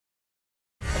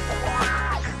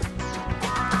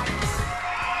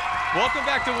Welcome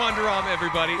back to Wonderama,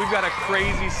 everybody. We've got a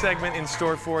crazy segment in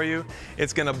store for you.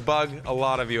 It's going to bug a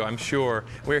lot of you, I'm sure.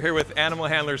 We're here with animal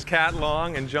handlers Kat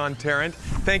Long and John Tarrant.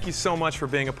 Thank you so much for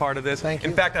being a part of this. Thank you.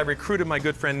 In fact, I recruited my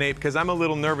good friend Nate because I'm a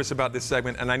little nervous about this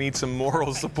segment and I need some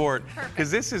moral support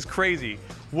because this is crazy.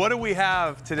 What do we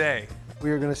have today? We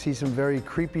are going to see some very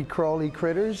creepy, crawly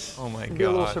critters. Oh my God. Be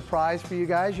a little surprise for you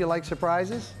guys. You like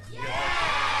surprises?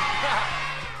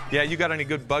 Yeah, you got any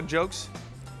good bug jokes?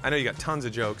 I know you got tons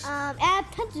of jokes. I have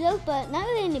tons of jokes, but not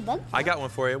really any bugs. I got one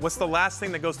for you. What's the last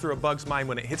thing that goes through a bug's mind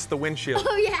when it hits the windshield?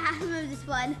 Oh yeah, I remember this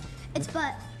one. It's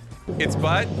butt. It's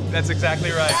butt? That's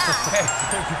exactly right.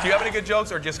 Hey, do you have any good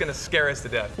jokes or just gonna scare us to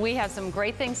death? We have some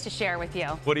great things to share with you.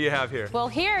 What do you have here? Well,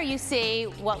 here you see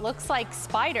what looks like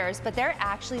spiders, but they're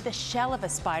actually the shell of a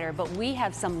spider. But we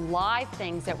have some live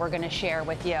things that we're gonna share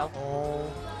with you. Oh.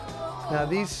 Now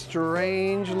these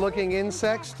strange looking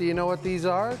insects, do you know what these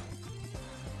are?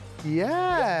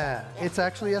 Yeah, it's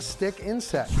actually a stick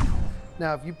insect.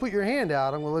 Now if you put your hand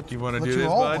out, I'm gonna let you hold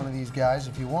one of these guys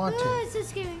if you want to. Oh, it's so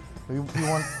scary. You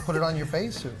want to put it on your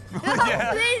face? Or?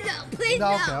 Yeah. Please no, please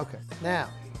no. Okay. Now,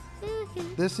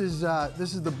 this is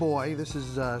the boy. This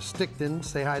is Stickton.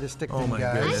 Say hi to Stickton, Oh my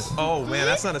guys. goodness. Oh man,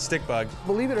 that's not a stick bug.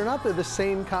 Believe it or not, they're the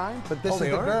same kind, but this is the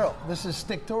girl. This is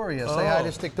Sticktoria. Say hi to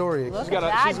Sticktoria. Look at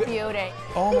that beauty.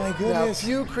 Oh my Now, goodness.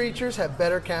 few creatures have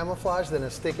better camouflage than a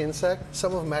stick insect.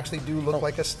 Some of them actually do look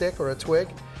like a stick or a twig.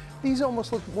 These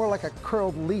almost look more like a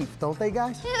curled leaf, don't they,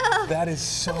 guys? Yeah. That is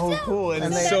so cool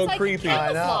and that's so like creepy.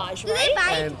 camouflage, Do they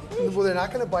bite? And well, they're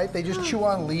not going to bite. They just chew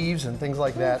on leaves and things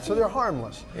like that, so they're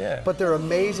harmless. Yeah. But they're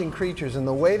amazing creatures, and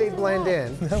the way they blend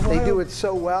in, they do it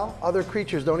so well. Other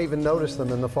creatures don't even notice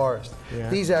them in the forest.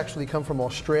 Yeah. These actually come from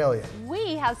Australia.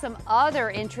 We have some other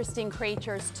interesting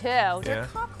creatures too. They're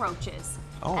cockroaches.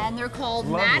 Oh, and they're called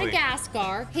lovely.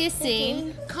 Madagascar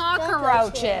hissing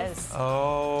cockroaches.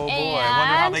 Oh boy, I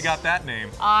wonder how they got that name.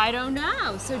 I don't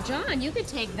know. So John, you could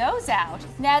take those out.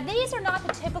 Now these are not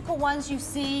the typical ones you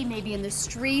see maybe in the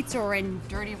streets or in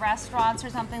dirty restaurants or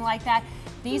something like that.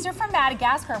 These are from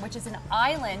Madagascar, which is an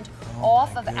island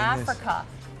off of Africa.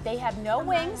 They have no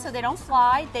wings, so they don't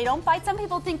fly. They don't bite. Some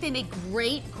people think they make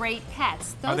great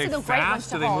pets. Those Are they the great ones fast?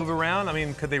 to Do they hold. move around? I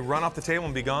mean, could they run off the table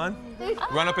and be gone?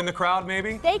 Run up in the crowd,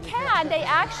 maybe? They can. They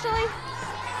actually.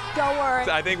 Don't worry.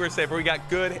 I think we're safe. We got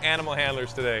good animal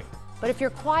handlers today. But if you're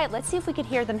quiet, let's see if we could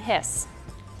hear them hiss.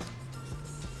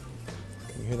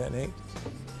 Can you hear that, Nate?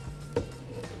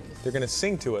 They're gonna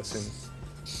sing to us and.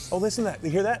 Oh, listen to that.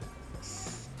 You hear that?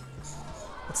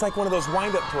 It's like one of those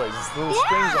wind-up toys. It's little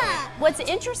strings on it. What's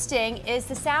interesting is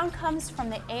the sound comes from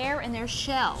the air in their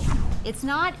shell. It's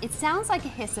not, it sounds like a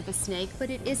hiss of a snake, but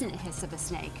it isn't a hiss of a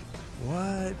snake.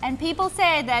 What? And people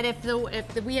say that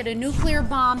if we had a nuclear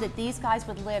bomb, that these guys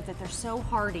would live, that they're so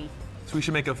hardy. So we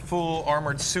should make a full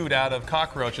armored suit out of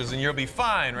cockroaches and you'll be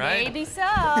fine, right? Maybe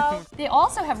so. They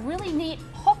also have really neat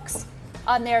hooks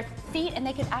on their feet, and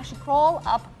they can actually crawl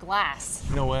up glass.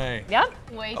 No way. Yep.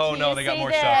 Wait Oh till no, you they got see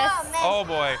more this. stuff. Oh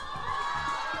boy.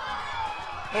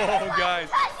 Oh guys.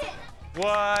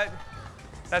 What?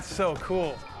 That's so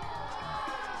cool.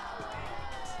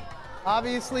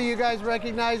 Obviously, you guys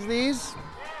recognize these?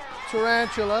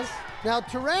 Tarantulas. Now,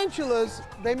 tarantulas,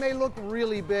 they may look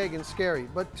really big and scary,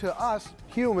 but to us,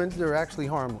 humans, they're actually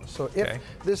harmless. So if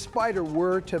this spider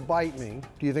were to bite me,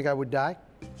 do you think I would die?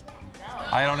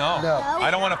 I don't know. No. I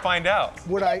don't want to find out.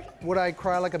 Would I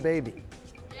cry like a baby?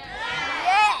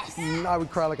 Yes. I would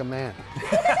cry like a man.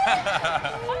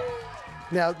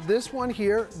 Now, this one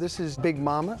here, this is Big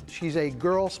Mama. She's a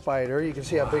girl spider. You can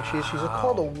see how big she is. She's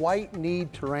called a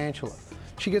white-kneed tarantula.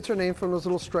 She gets her name from those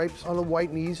little stripes on the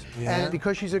white knees. Yeah. And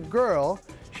because she's a girl,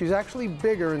 she's actually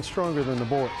bigger and stronger than the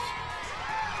boys.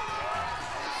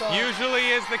 Usually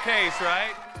is the case,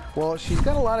 right? Well, she's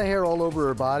got a lot of hair all over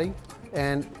her body,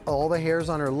 and all the hairs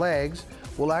on her legs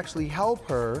will actually help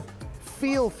her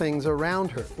feel things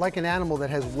around her, like an animal that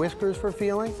has whiskers for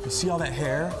feeling. You see all that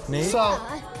hair, Nate? So,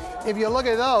 if you look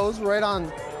at those right on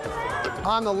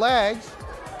the legs,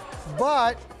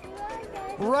 but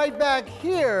right back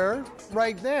here,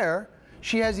 right there,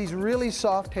 she has these really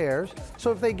soft hairs.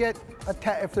 So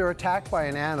if they're attacked by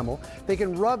an animal, they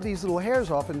can rub these little hairs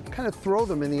off and kind of throw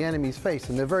them in the enemy's face,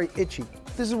 and they're very itchy.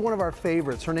 This is one of our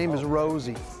favorites. Her name is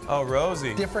Rosie. Oh,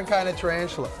 Rosie. Different kind of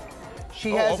tarantula.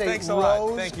 She has a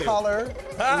rose color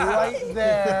right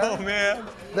there. Oh man.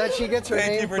 That she gets her name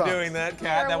Thank you for from. doing that,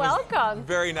 Kat. You're welcome. Was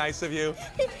very nice of you.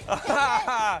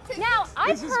 Now,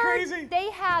 I've This is heard crazy.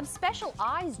 they have special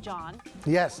eyes, John.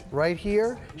 Yes, right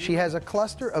here, she has a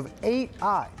cluster of 8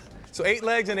 eyes. So 8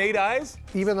 legs and 8 eyes?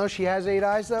 Even though she has 8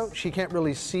 eyes, though, she can't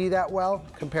really see that well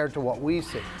compared to what we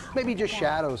see. Maybe just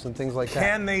shadows and things like that.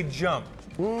 Can they jump?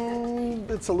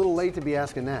 It's a little late to be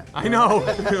asking that. I know.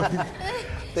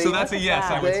 So that's a yes,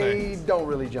 I would say. They don't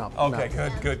really jump. Okay, no.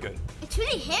 good. It's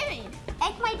really hairy,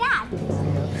 like my dad.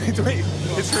 Wait,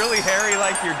 it's really hairy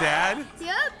like your dad?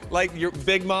 Yep. Like your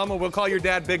Big Mama? We'll call your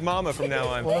dad Big Mama from now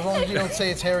on. Well, as long as you don't say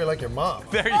it's hairy like your mom.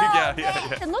 There you go,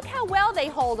 yeah. And look how well they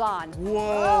hold on.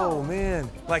 Whoa, man.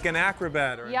 Like an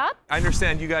acrobat. Yup. I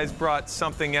understand you guys brought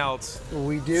something else.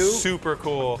 We do. Super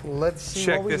cool. Let's see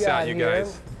Check what we this got out, you here.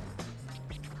 guys.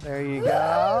 There you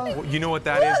go. You know what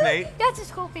that is, Nate? That's a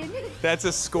scorpion. That's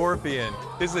a scorpion.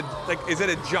 Is it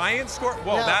a giant scorpion?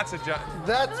 Whoa, Yeah. that's a giant.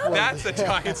 That's a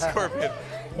giant scorpion.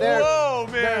 There- Whoa,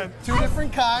 There are man. 2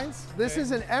 different kinds. This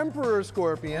is an emperor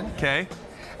scorpion, Okay.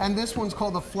 and this one's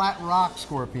called the flat rock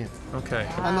scorpion. Okay.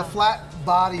 And the flat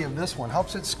body of this one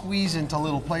helps it squeeze into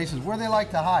little places where they like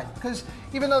to hide. Because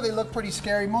even though they look pretty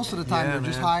scary, most of the time Yeah, they're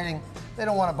just man. hiding. They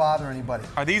don't want to bother anybody.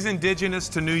 Are these indigenous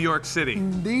to New York City?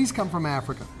 These come from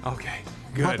Africa. Okay.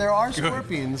 Good. But there are good.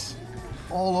 scorpions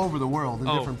all over the world in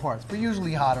different parts, but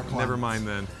usually hotter climates. Never mind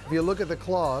then. If you look at the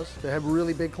claws, they have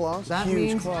really big claws. That Huge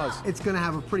means claws. it's going to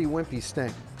have a pretty wimpy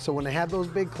sting. So when they have those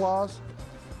big claws,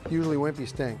 usually wimpy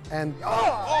sting. And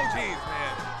Oh, jeez,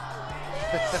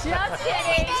 man. Just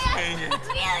kidding. Dang it.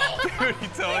 Really? Dude, he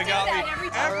totally do got that me. every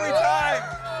time. Every time.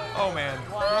 Oh, man.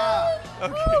 yeah,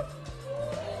 Okay.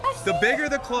 The bigger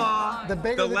the claw, the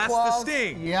bigger the less claws, the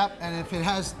sting. Yep, and if it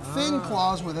has thin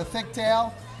claws with a thick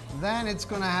tail, then it's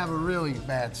going to have a really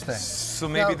bad sting. So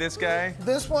maybe Now, this guy?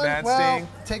 This one, Bad well, sting?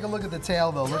 take a look at the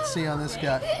tail though. Let's see on this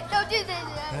guy. Don't do this.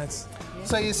 That's.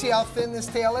 So you see how thin this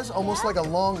tail is? Almost like a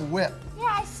long whip. Yeah,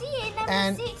 I see it.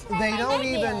 And see it tonight. they My don't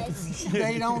nightmares. even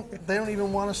they don't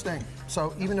even want to sting.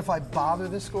 So even if I bother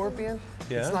this scorpion,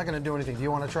 Yeah. it's not going to do anything. Do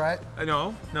you want to try it?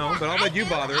 No, but I'll let you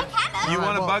bother it. I You All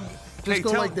want to right, bug? well, Hey, Just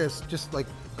go tell- like this. Just like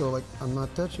go like I'm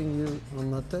not touching you. I'm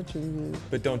not touching you.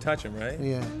 But don't touch him, right?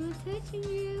 Yeah. I'm touching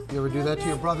you. You ever do that to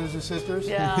your brothers and sisters?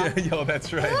 Yeah. Yo,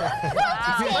 that's right.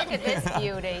 Wow, look at this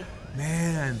beauty.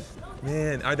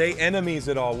 Man, are they enemies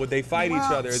at all? Would they fight each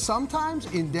Well, other? sometimes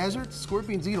in deserts,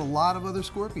 scorpions eat a lot of other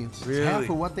scorpions. Really? It's half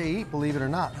of what they eat, believe it or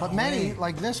not. But many, way.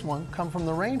 like this one, come from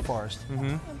the rainforest.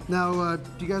 Now,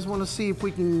 do you guys want to see if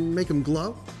we can make them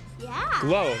glow? Yeah.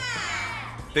 Glow.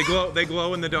 They glow. They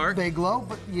glow in the dark. They glow,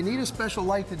 but you need a special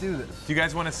light to do this. Do you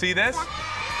guys want to see this?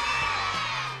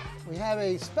 We have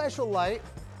a special light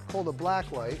called a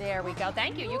black light. There we go.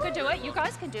 Thank you. You could do it. You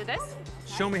guys can do this.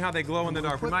 Show me how they glow in the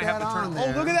dark. We put might have to that turn. on Oh,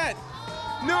 there. look at that!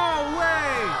 No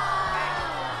way!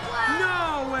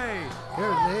 No way!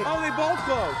 Here, Nate. Oh, they both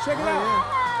glow. Check it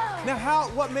out. Now,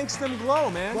 what makes them glow,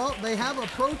 man? Well, they have a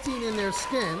protein in their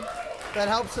skin that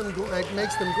helps them, that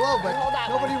makes them glow, but Hold that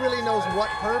nobody really knows what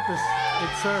purpose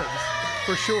it serves,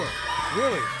 for sure.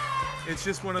 Really? It's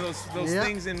just one of those Yeah.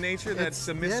 things in nature that's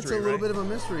a mystery, Yeah, it's a little right? bit of a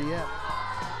mystery, yeah.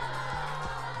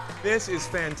 This is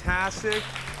fantastic.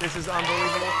 This is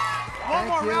unbelievable. One Thank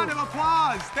more you. round of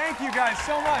applause. Thank you guys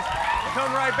so much. We'll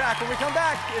come right back. When we come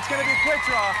back, it's going to be a quick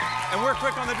draw, and we're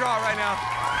quick on the draw right now.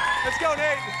 Let's go,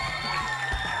 Nate.